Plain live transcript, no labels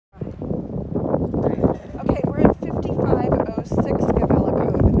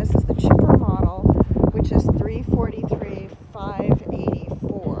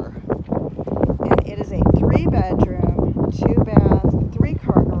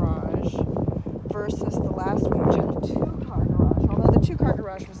versus the last one, which had a 2-car garage, although the 2-car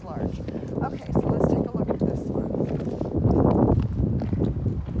garage was large. Okay, so let's take a look at this one.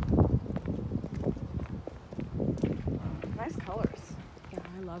 Nice colors. Yeah,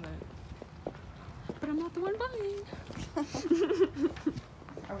 I love it. But I'm not the one buying.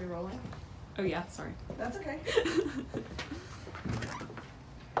 Are we rolling? Oh yeah, sorry. That's okay.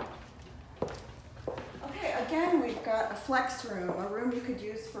 Okay, again, we've got a flex room, a room you could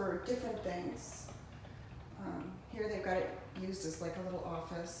use for different things. Here they've got it used as like a little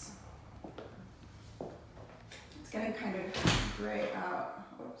office. It's getting kind of gray out.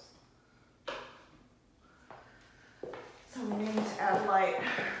 Oops. So we need to add light.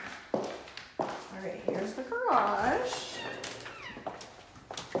 All right, here's the garage.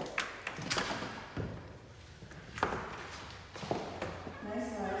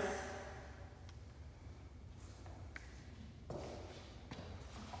 Nice, nice.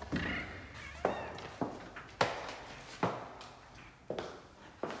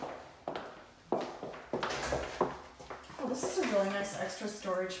 Oh, this is a really nice extra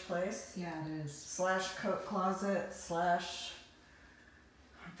storage place. Yeah, it is. Slash coat closet, slash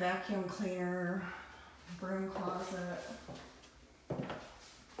vacuum cleaner, broom closet.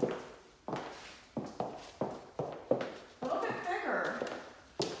 A little bit bigger,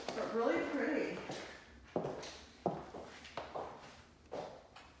 but really pretty.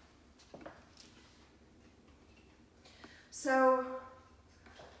 So,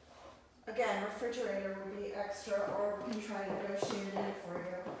 again, refrigerator would be extra, or we can try to negotiate it in for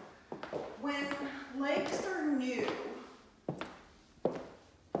you. When lakes are new,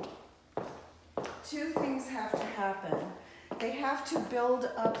 2 things have to happen. They have to build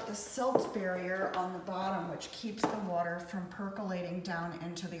up the silt barrier on the bottom, which keeps the water from percolating down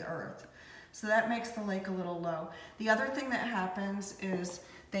into the earth. So that makes the lake a little low. The other thing that happens is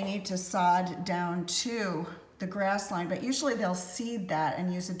they need to sod down to the grass line, but usually they'll seed that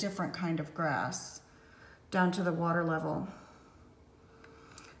and use a different kind of grass down to the water level.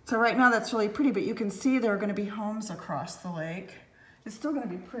 So right now that's really pretty, but you can see there are going to be homes across the lake. It's still going to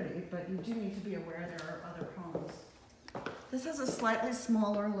be pretty, but you do need to be aware there are other homes. This has a slightly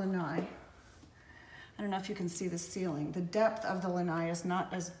smaller lanai. I don't know if you can see the ceiling. The depth of the lanai is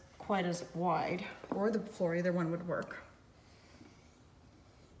not quite as wide, or the floor, either one would work.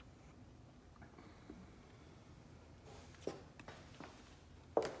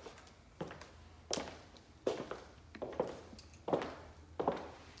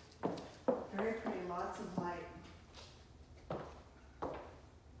 Very pretty, lots of light.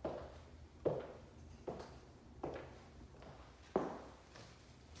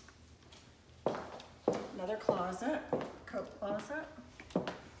 Another closet, coat closet.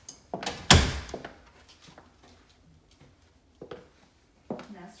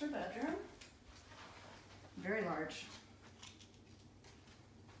 Master bedroom, very large.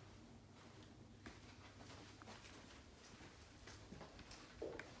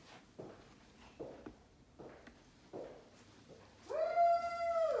 Woo!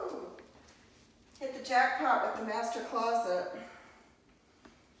 Hit the jackpot with the master closet.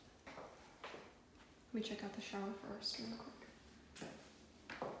 Let me check out the shower first real quick.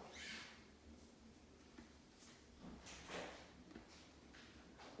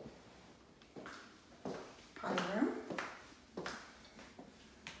 Potty room.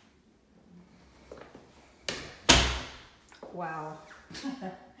 Wow.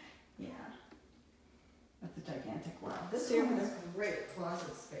 Yeah. That's a gigantic wow. This room has great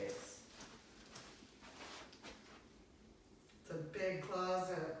closet space. It's a big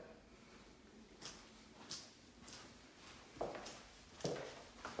closet.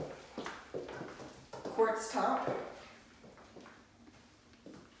 Quartz top.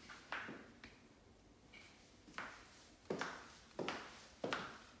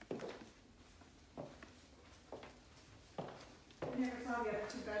 And here's how we have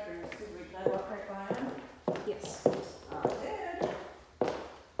 2 bedrooms. Did I walk right by them? Yes. I did.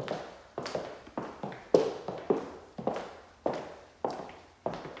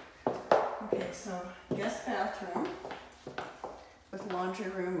 Okay, so guest bathroom with laundry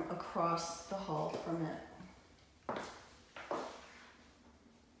room across the hall from it.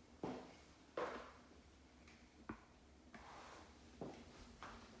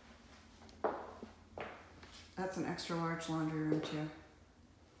 That's an extra large laundry room too.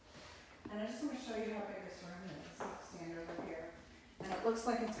 And I just want to show you how big this room is. Stand over here. And it looks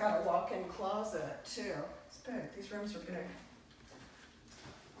like it's got a walk-in closet too. It's big. These rooms are big.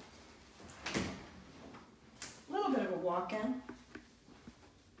 A little bit of a walk-in.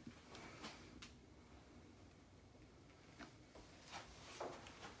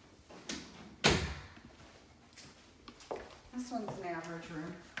 one's an average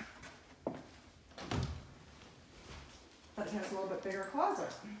room. But it has a little bit bigger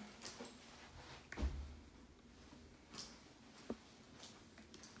closet.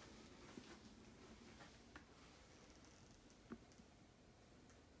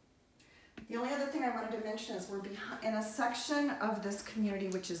 The only other thing I wanted to mention is we're in a section of this community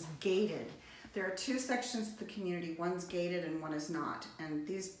which is gated. There are two sections of the community, one's gated and one is not. And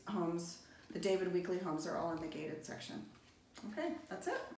these homes, the David Weekley homes, are all in the gated section. Okay, that's it.